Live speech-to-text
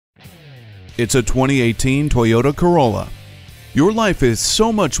It's a 2018 Toyota Corolla. Your life is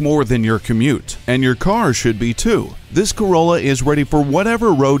so much more than your commute, and your car should be too. This Corolla is ready for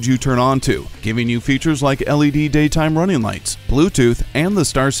whatever road you turn onto, giving you features like LED daytime running lights, Bluetooth, and the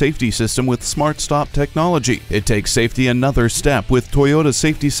Star Safety System with Smart Stop technology. It takes safety another step with Toyota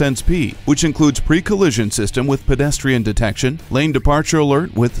Safety Sense P, which includes pre-collision system with pedestrian detection, lane departure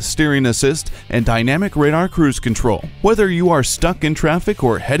alert with steering assist, and dynamic radar cruise control. Whether you are stuck in traffic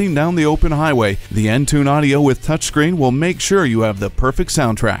or heading down the open highway, the Entune audio with touchscreen will make sure you have the perfect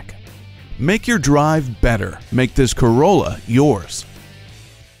soundtrack. Make your drive better. Make this Corolla yours.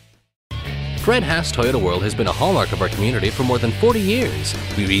 Fred Haas Toyota World has been a hallmark of our community for more than 40 years.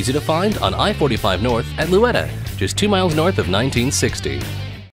 We're easy to find on I-45 North at Luetta, just 2 miles north of 1960.